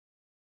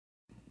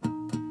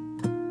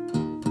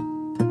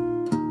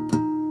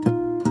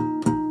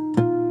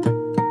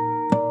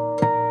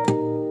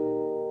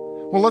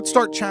Well, let's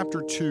start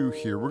chapter 2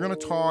 here. We're going to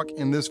talk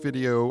in this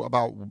video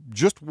about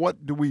just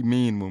what do we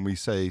mean when we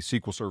say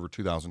SQL Server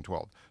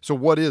 2012. So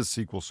what is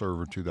SQL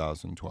Server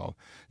 2012?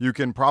 You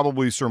can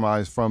probably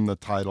surmise from the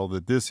title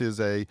that this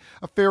is a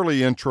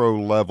fairly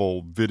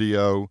intro-level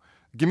video.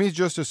 Give me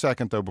just a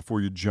second, though,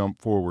 before you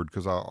jump forward,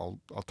 because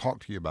I'll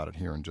talk to you about it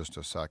here in just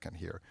a second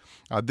here.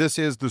 This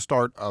is the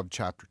start of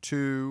Chapter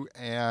 2,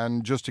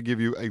 and just to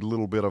give you a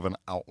little bit of an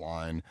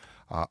outline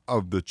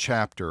of the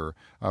chapter,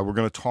 we're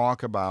going to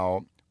talk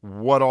about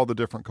what all the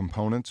different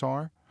components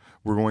are.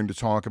 We're going to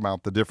talk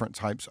about the different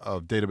types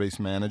of database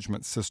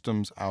management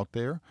systems out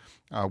there.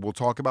 We'll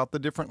talk about the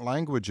different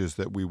languages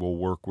that we will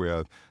work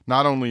with,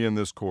 not only in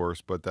this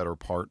course, but that are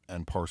part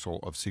and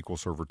parcel of SQL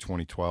Server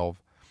 2012.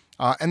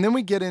 And then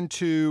we get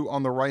into,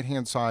 on the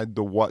right-hand side,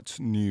 the What's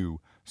New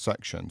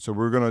section. So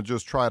we're going to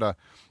just try to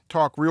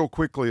talk real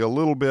quickly, a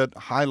little bit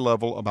high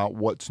level, about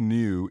what's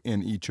new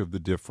in each of the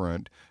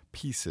different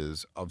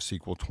pieces of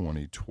SQL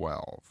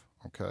 2012.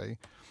 Okay.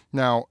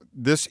 Now,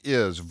 this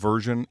is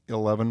version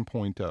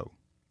 11.0.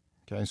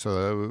 Okay,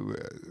 so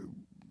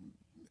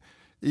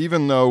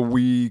even though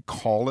we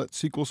call it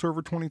SQL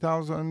Server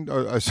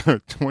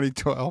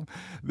 2012,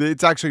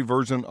 it's actually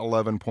version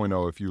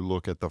 11.0 if you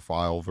look at the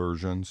file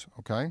versions.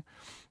 Okay,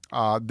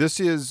 this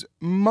is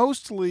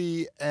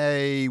mostly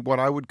what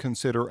I would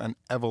consider an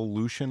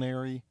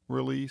evolutionary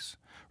release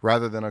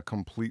rather than a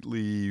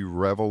completely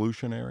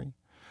revolutionary.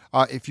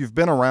 If you've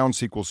been around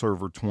SQL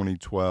Server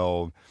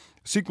 2012,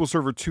 SQL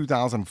Server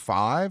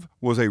 2005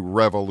 was a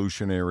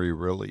revolutionary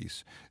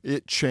release.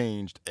 It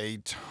changed a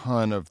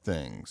ton of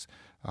things.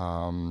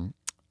 SQL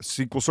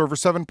Server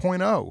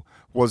 7.0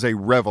 was a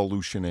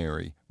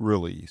revolutionary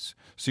release.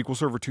 SQL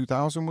Server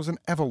 2000 was an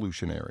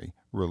evolutionary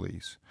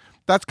release.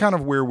 That's kind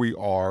of where we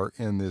are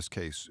in this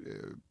case.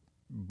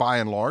 By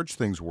and large,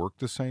 things work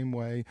the same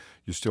way.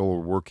 You're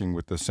still working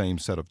with the same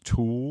set of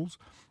tools.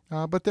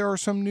 But there are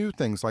some new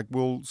things, like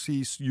we'll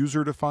see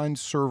user-defined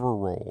server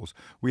roles.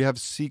 We have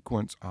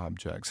sequence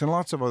objects and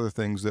lots of other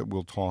things that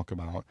we'll talk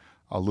about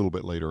a little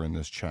bit later in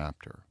this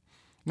chapter.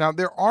 Now,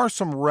 there are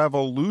some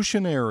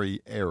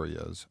revolutionary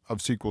areas of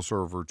SQL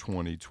Server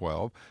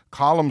 2012.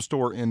 Column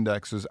store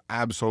indexes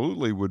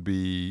absolutely would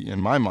be, in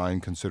my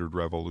mind, considered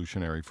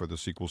revolutionary for the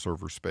SQL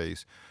Server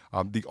space.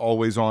 The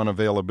always-on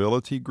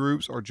availability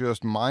groups are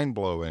just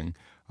mind-blowing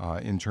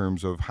in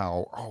terms of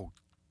how,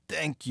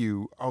 thank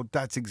you. Oh,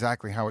 that's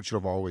exactly how it should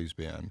have always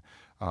been.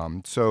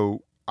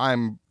 So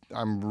I'm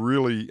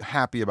really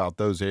happy about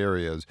those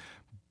areas.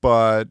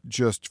 But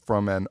just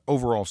from an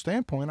overall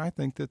standpoint, I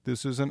think that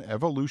this is an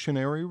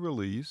evolutionary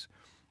release,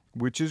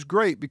 which is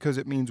great because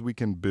it means we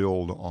can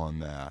build on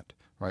that,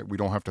 right? We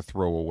don't have to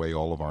throw away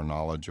all of our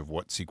knowledge of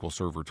what SQL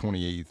Server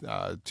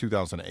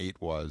 2008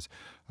 was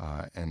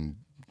and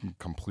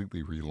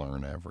completely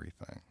relearn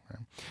everything. Right?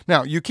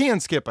 Now, you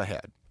can skip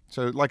ahead.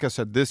 So like I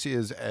said, this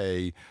is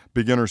a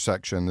beginner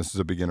section. This is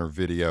a beginner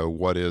video.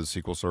 What is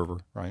SQL Server,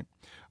 right?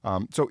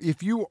 So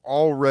if you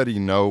already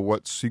know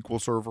what SQL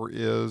Server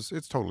is,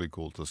 it's totally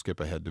cool to skip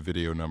ahead to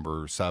video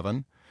number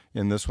 7.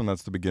 In this one,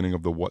 that's the beginning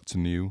of the What's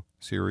New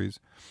series.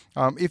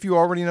 If you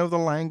already know the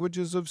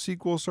languages of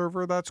SQL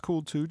Server, that's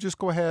cool too. Just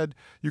go ahead.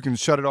 You can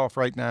shut it off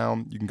right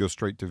now. You can go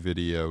straight to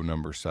video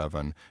number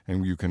 7,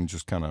 and you can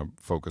just kind of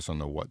focus on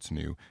the What's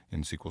New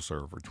in SQL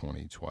Server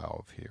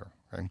 2012 here.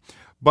 Okay?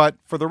 But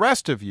for the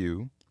rest of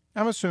you,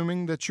 I'm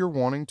assuming that you're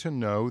wanting to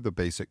know the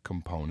basic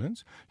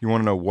components. You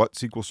want to know what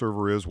SQL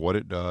Server is, what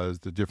it does,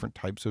 the different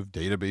types of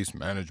database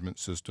management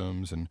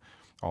systems, and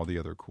all the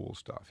other cool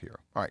stuff here.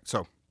 All right,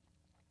 so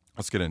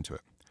let's get into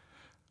it.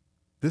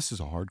 This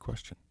is a hard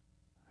question.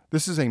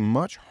 This is a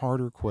much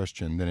harder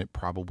question than it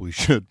probably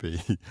should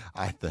be,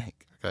 I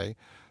think. Okay,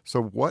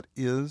 so what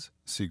is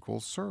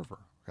SQL Server?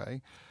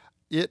 Okay,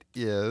 it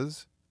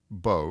is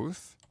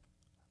both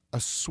a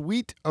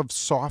suite of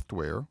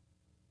software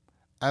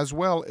as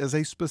well as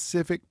a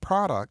specific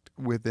product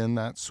within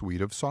that suite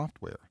of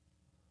software.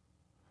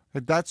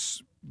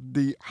 That's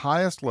the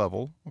highest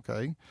level,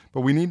 okay?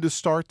 But we need to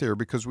start there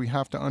because we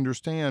have to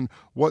understand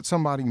what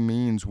somebody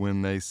means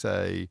when they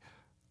say,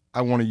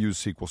 I want to use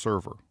SQL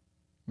Server.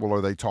 Well,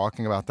 are they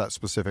talking about that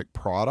specific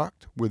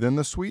product within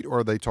the suite, or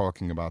are they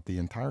talking about the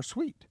entire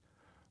suite?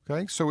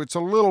 Okay, so it's a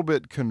little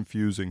bit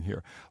confusing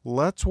here.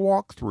 Let's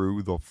walk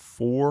through the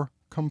 4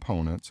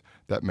 components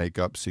that make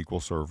up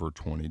SQL Server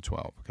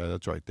 2012. Okay,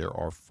 that's right. There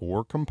are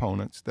 4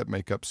 components that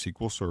make up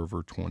SQL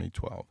Server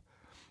 2012.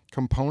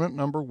 Component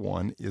number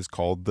 1 is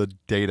called the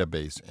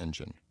database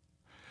engine.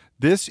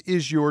 This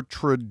is your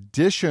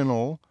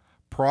traditional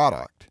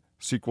product,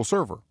 SQL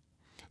Server.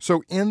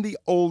 So in the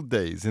old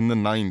days, in the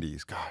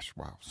 90s, gosh,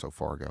 wow, so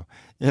far ago,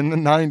 in the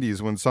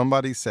 90s, when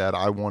somebody said,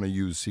 I want to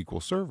use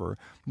SQL Server,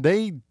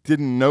 they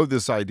didn't know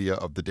this idea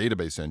of the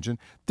database engine.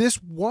 This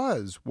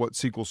was what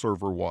SQL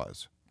Server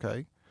was.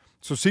 Okay,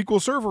 so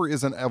SQL Server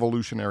is an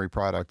evolutionary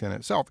product in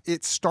itself.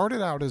 It started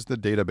out as the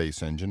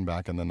database engine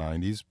back in the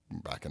 90s,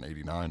 back in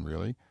 '89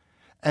 really,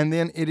 and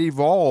then it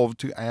evolved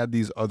to add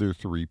these other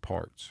 3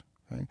 parts.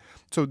 Okay?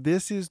 So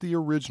this is the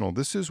original.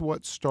 This is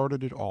what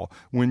started it all.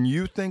 When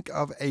you think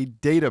of a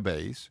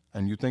database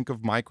and you think of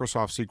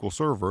Microsoft SQL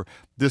Server,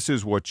 this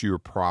is what you're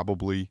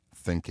probably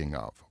thinking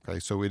of. Okay?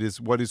 So it is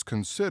what is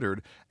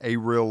considered a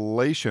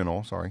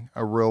relational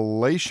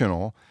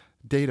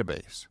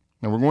database.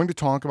 Now we're going to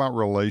talk about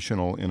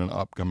relational in an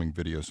upcoming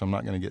video, so I'm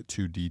not going to get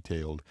too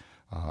detailed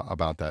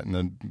about that. And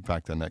then, in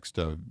fact, the next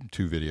 2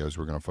 videos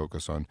we're going to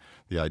focus on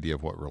the idea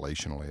of what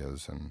relational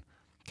is and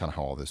kind of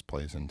how all this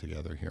plays in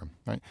together here,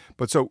 right?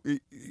 But so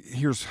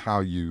here's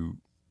how you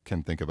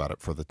can think about it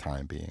for the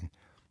time being.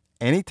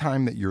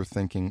 Anytime that you're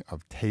thinking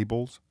of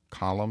tables,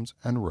 columns,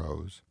 and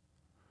rows,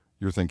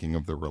 you're thinking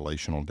of the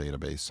relational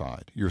database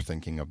side. You're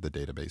thinking of the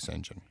database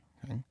engine.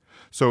 Okay?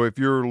 So if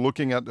you're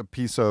looking at a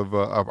piece of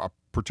a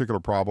particular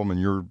problem and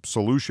your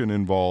solution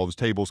involves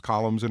tables,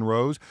 columns, and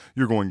rows,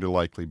 you're going to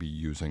likely be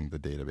using the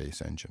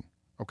database engine.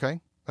 Okay?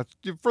 That's,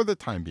 for the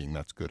time being,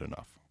 that's good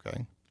enough.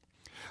 Okay?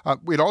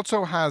 It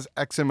also has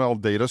XML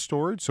data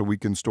storage, so we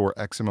can store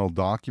XML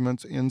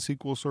documents in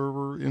SQL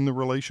Server in the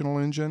relational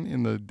engine,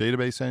 in the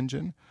database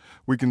engine.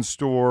 We can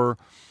store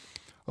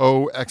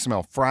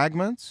XML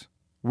fragments.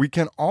 We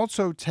can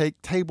also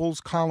take tables,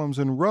 columns,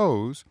 and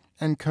rows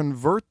and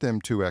convert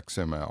them to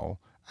XML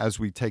as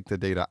we take the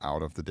data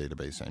out of the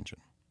database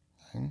engine.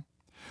 Okay?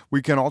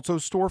 We can also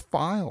store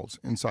files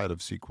inside of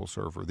SQL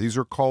Server. These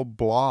are called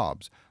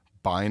blobs,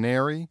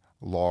 binary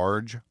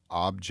large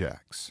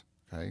objects.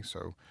 Okay,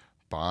 so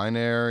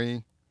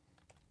binary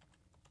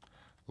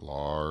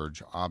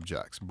large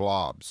objects,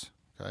 blobs.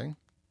 Okay.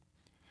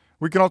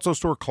 We can also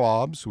store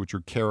clobs, which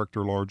are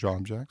character large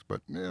objects,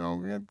 but we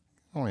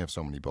only have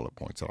so many bullet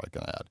points that I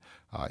can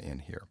add in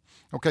here.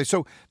 Okay,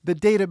 so the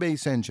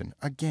database engine,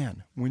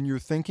 again, when you're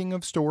thinking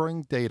of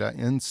storing data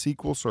in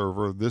SQL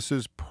Server, this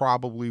is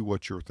probably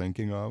what you're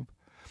thinking of.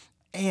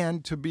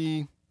 And to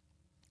be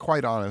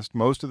quite honest,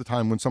 most of the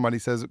time when somebody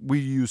says we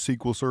use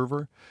SQL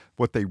Server,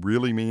 what they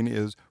really mean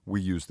is we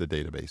use the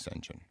database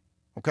engine.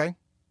 Okay?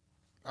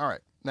 All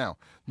right. Now,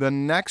 the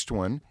next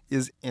one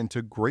is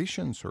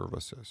integration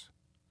services.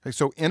 Okay,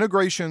 so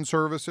integration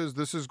services,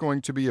 this is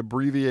going to be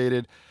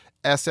abbreviated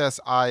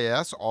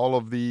SSIS. All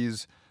of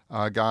these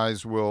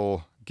guys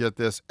will get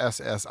this.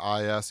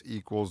 SSIS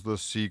equals the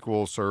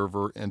SQL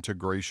Server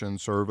Integration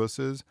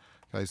Services.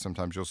 Okay,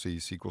 sometimes you'll see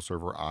SQL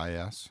Server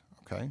IS.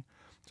 Okay,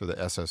 so the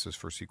SS is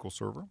for SQL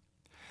Server.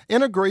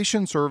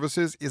 Integration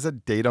services is a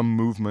data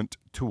movement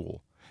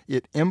tool.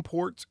 It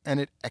imports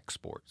and it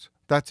exports.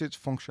 That's its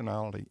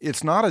functionality.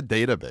 It's not a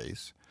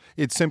database.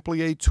 It's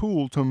simply a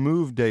tool to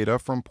move data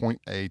from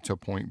point A to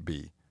point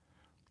B.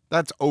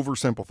 That's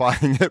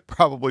oversimplifying it.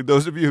 Probably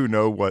those of you who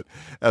know what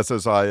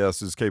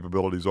SSIS's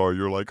capabilities are,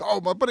 you're like, oh,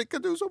 but it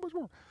can do so much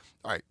more.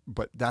 All right,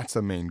 but that's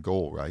the main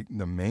goal, right?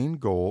 The main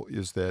goal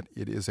is that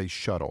it is a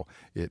shuttle.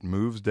 It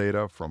moves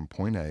data from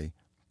point A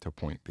to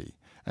point B,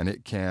 and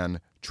it can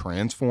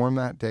transform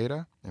that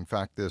data. In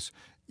fact, this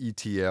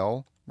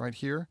ETL right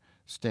here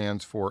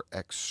stands for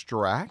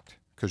extract,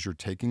 because you're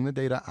taking the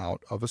data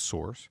out of a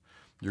source.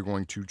 You're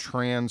going to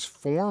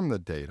transform the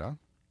data.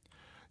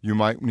 You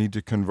might need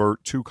to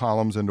convert 2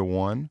 columns into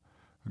one.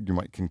 You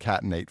might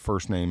concatenate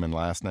first name and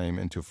last name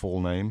into full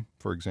name,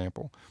 for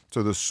example.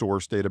 So the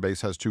source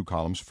database has 2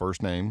 columns,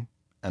 first name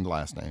and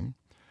last name.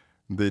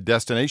 The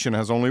destination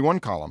has only 1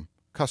 column,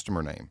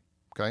 customer name.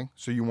 Okay,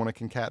 so you want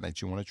to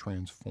concatenate, you want to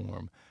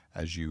transform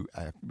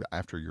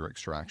after your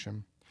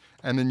extraction,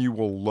 and then you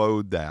will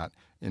load that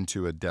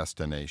into a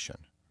destination.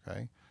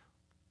 Okay,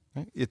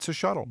 it's a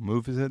shuttle,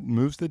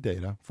 moves the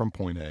data from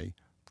point A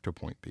to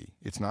point B.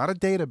 It's not a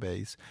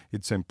database,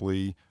 it's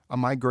simply a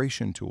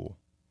migration tool.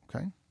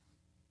 Okay,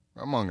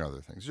 among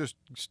other things. Just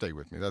stay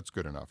with me, that's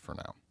good enough for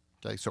now.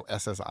 Okay, so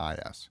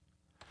SSIS.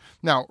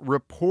 Now,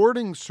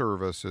 reporting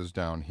services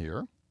down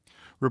here.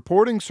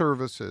 Reporting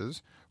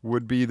services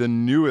would be the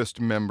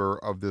newest member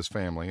of this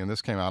family, and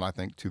this came out, I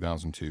think,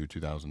 2002,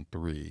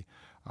 2003.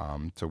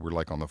 So we're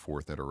like on the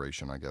 4th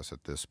iteration, I guess,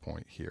 at this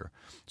point here.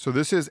 So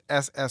this is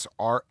SSRS.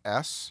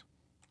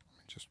 Let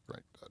me just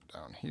write that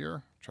down here.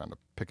 I'm trying to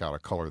pick out a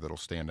color that'll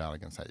stand out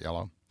against that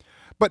yellow.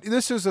 But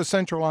this is a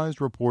centralized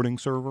reporting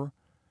server.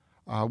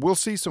 We'll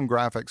see some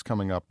graphics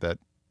coming up that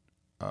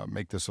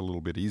make this a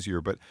little bit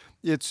easier, but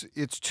it's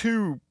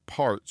 2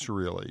 parts,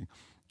 really.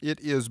 It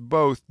is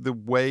both the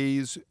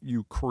ways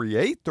you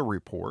create the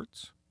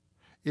reports.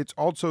 It's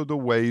also the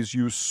ways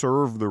you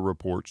serve the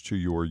reports to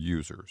your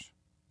users.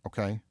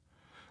 Okay?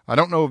 I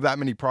don't know of that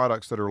many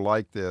products that are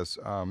like this.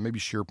 Maybe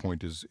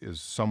SharePoint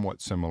is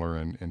somewhat similar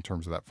in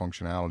terms of that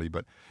functionality,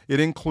 but it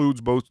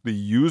includes both the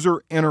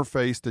user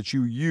interface that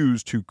you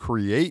use to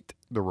create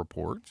the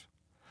reports,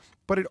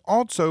 but it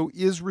also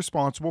is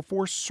responsible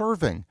for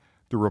serving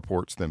the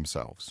reports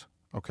themselves.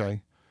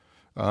 Okay?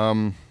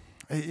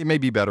 It may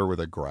be better with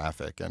a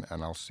graphic, and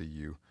I'll see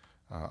you.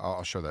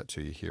 I'll show that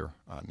to you here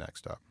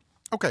next up.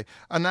 Okay,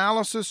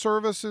 analysis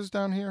services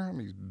down here. Let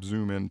me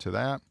zoom into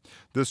that.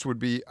 This would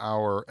be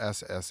our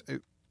This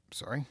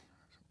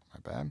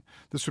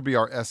would be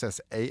our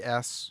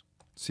SSAS,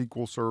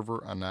 SQL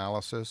Server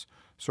Analysis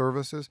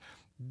Services.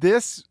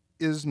 This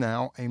is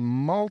now a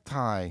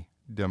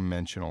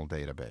multi-dimensional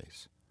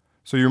database.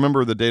 So you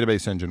remember the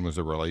database engine was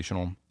a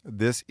relational.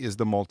 This is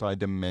the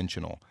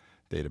multi-dimensional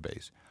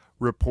database.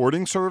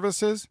 Reporting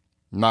services,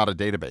 not a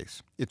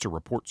database. It's a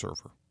report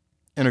server.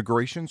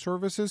 Integration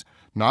services,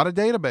 not a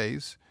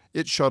database.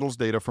 It shuttles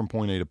data from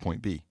point A to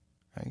point B.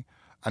 Okay?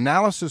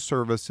 Analysis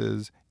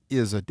services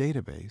is a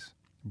database,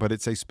 but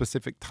it's a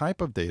specific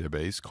type of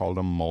database called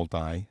a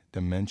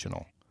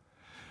multi-dimensional.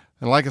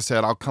 And like I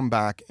said, I'll come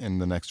back in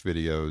the next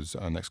videos,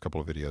 next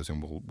couple of videos,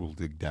 and we'll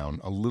dig down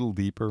a little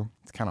deeper.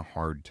 It's kind of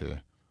hard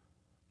to,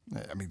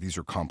 these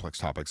are complex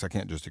topics. I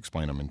can't just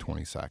explain them in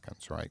 20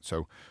 seconds, right?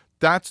 So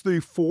that's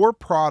the 4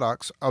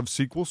 products of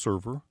SQL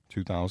Server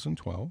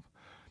 2012.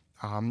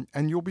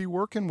 And you'll be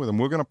working with them.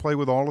 We're going to play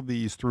with all of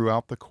these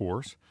throughout the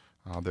course.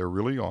 They're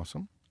really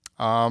awesome.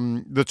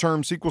 The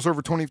term SQL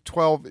Server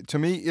 2012 to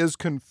me is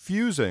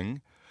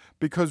confusing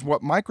because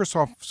what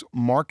Microsoft's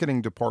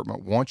marketing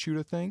department wants you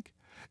to think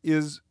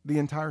is the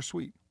entire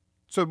suite.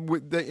 So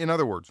in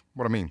other words,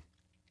 what I mean,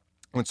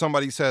 when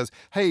somebody says,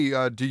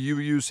 hey, do you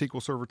use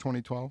SQL Server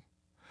 2012?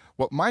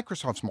 What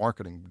Microsoft's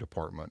marketing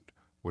department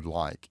would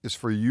like is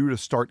for you to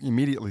start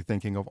immediately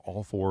thinking of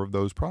all 4 of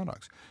those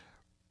products.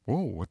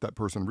 Whoa, what that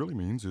person really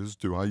means is,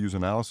 do I use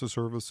analysis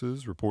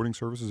services, reporting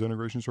services,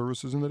 integration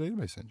services in the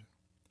database engine?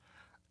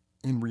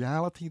 In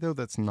reality, though,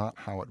 that's not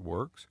how it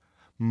works.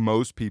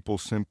 Most people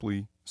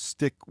simply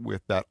stick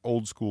with that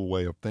old school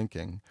way of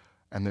thinking,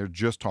 and they're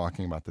just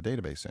talking about the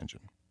database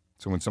engine.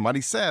 So when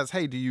somebody says,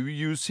 hey, do you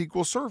use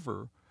SQL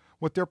Server?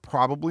 What they're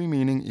probably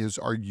meaning is,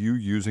 are you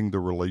using the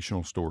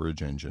relational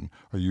storage engine?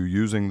 Are you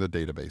using the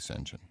database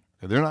engine?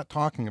 They're not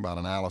talking about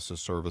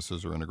analysis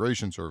services or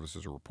integration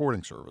services or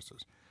reporting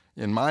services.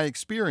 In my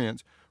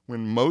experience,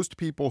 when most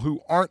people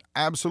who aren't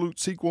absolute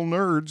SQL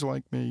nerds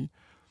like me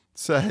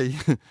say,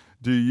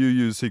 do you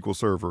use SQL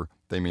Server,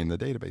 they mean the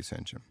database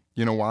engine.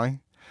 You know why?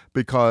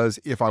 Because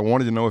if I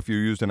wanted to know if you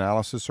used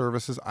analysis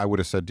services, I would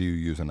have said, do you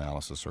use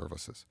analysis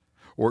services?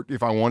 Or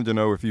if I wanted to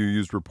know if you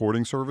used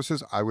reporting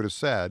services, I would have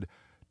said,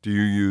 do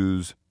you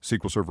use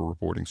SQL Server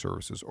reporting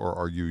services, or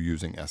are you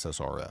using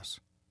SSRS?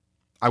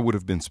 I would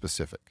have been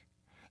specific.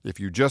 If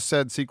you just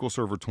said SQL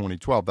Server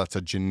 2012, that's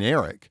a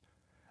generic.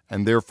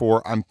 And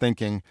therefore, I'm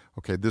thinking,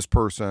 okay, this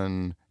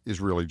person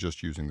is really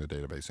just using the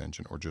database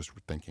engine or just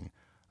thinking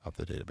of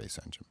the database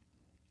engine.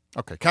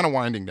 Okay, kind of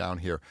winding down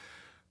here.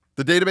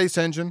 The database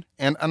engine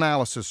and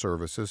analysis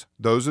services,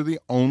 those are the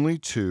only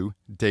 2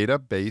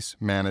 database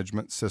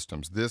management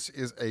systems. This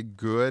is a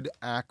good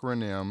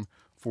acronym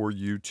for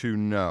you to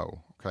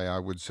know. Okay, I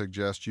would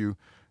suggest you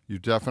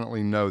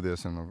definitely know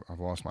this, and I've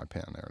lost my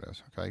pen. There it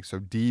is. Okay, so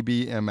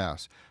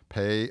DBMS.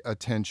 Pay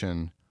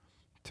attention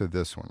to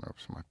this one.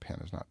 Oops, my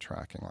pen is not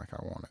tracking like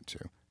I want it to.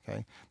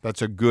 Okay,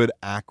 that's a good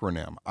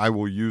acronym. I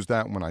will use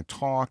that when I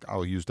talk.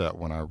 I'll use that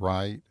when I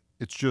write.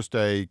 It's just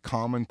a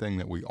common thing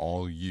that we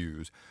all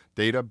use.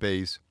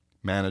 Database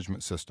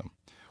management system.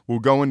 We'll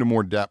go into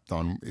more depth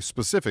on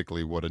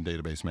specifically what a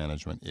database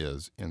management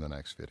is in the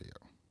next video.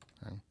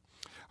 Okay?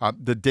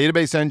 The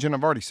database engine,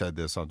 I've already said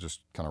this. I'll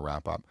just kind of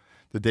wrap up.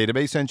 The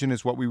database engine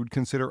is what we would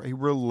consider a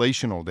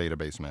relational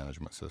database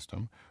management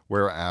system,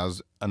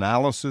 whereas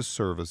analysis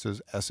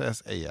services,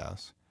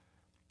 SSAS,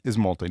 is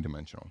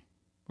multidimensional.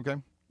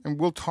 Okay? And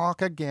we'll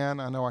talk again.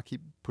 I know I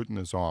keep putting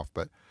this off,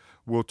 but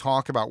we'll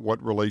talk about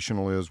what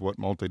relational is, what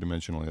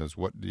multidimensional is,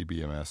 what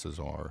DBMSs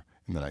are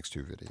in the next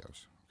 2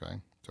 videos.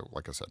 Okay? So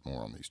like I said,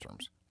 more on these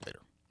terms later.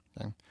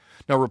 Okay?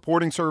 Now,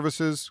 reporting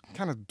services,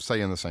 kind of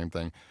saying the same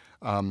thing.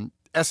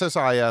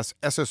 SSIS,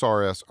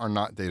 SSRS are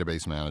not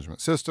database management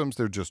systems.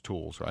 They're just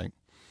tools, right?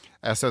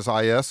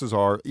 SSIS is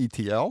our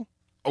ETL.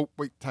 Oh,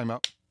 wait, time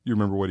out. You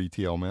remember what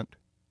ETL meant?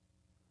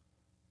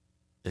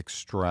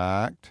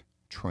 Extract,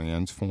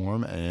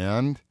 transform,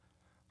 and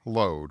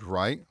load,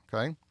 right?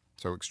 Okay,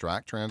 so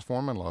extract,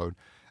 transform, and load.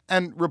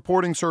 And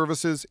reporting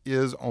services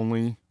is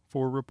only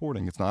for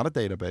reporting. It's not a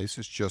database.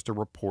 It's just a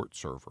report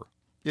server.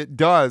 It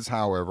does,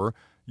 however,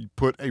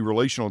 put a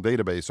relational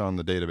database on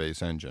the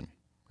database engine.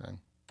 Okay.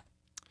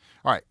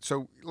 All right,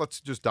 so let's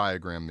just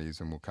diagram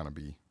these and we'll kind of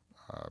be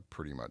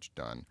pretty much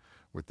done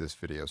with this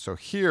video. So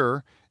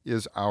here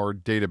is our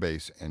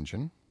database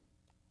engine.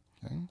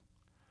 Okay.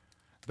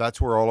 That's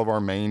where all of our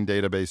main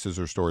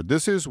databases are stored.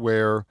 This is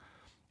where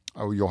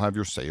you'll have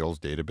your sales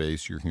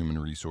database, your human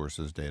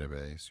resources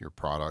database, your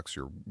products,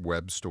 your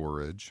web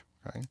storage.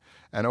 Okay.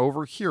 And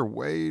over here,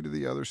 way to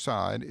the other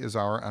side, is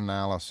our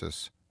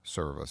analysis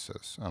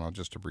services. And I'll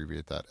just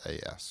abbreviate that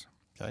AS.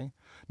 Okay.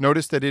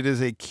 Notice that it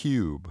is a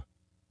cube.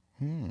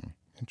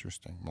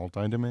 Interesting.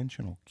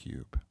 Multidimensional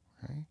cube.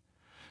 Okay.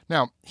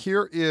 Now,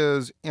 here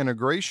is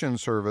integration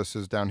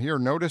services down here.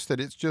 Notice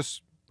that it's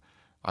just,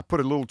 I put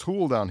a little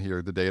tool down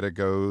here. The data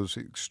goes,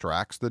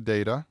 extracts the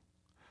data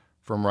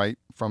from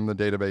the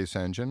database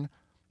engine,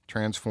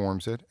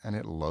 transforms it, and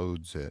it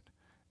loads it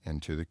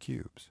into the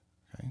cubes.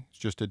 Okay. It's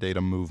just a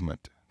data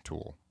movement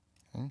tool.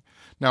 Okay.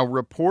 Now,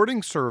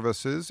 reporting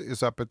services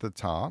is up at the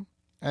top.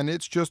 and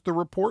it's just the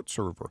report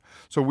server.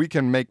 So we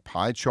can make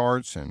pie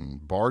charts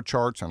and bar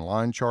charts and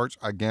line charts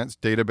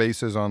against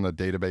databases on the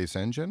database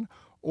engine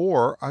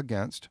or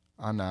against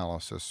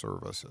analysis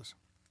services,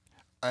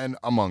 and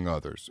among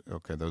others.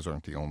 Okay, those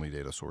aren't the only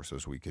data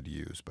sources we could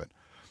use, but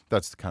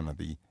that's kind of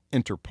the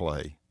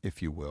interplay,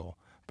 if you will,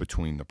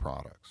 between the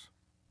products.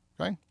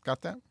 Okay,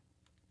 got that?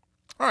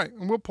 All right,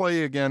 and we'll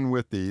play again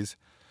with these.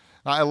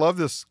 I love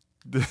this.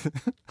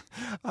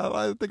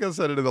 I think I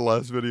said it in the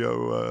last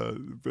video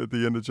at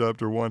the end of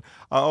chapter 1.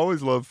 I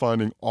always love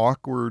finding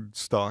awkward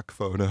stock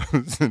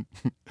photos.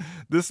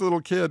 This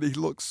little kid, he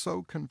looks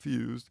so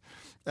confused.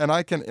 And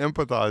I can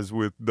empathize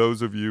with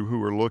those of you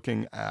who are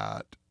looking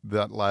at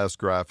that last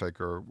graphic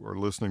or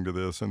listening to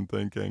this and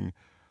thinking,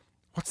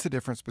 what's the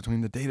difference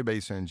between the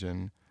database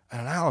engine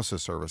and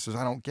analysis services?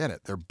 I don't get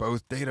it. They're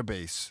both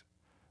database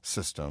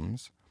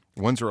systems.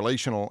 One's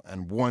relational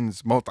and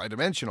one's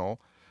multidimensional,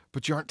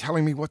 but you aren't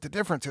telling me what the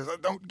difference is. I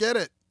don't get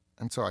it.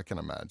 And so I can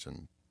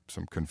imagine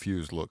some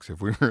confused looks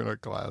if we were in a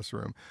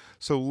classroom.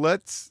 So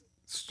let's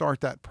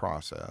start that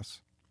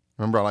process.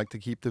 Remember, I like to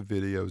keep the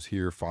videos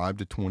here 5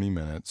 to 20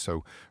 minutes.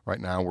 So right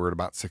now we're at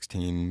about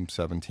 16,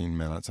 17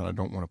 minutes, and I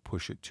don't want to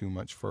push it too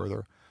much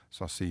further.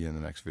 So I'll see you in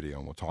the next video,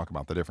 and we'll talk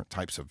about the different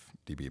types of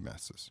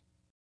DBMSs.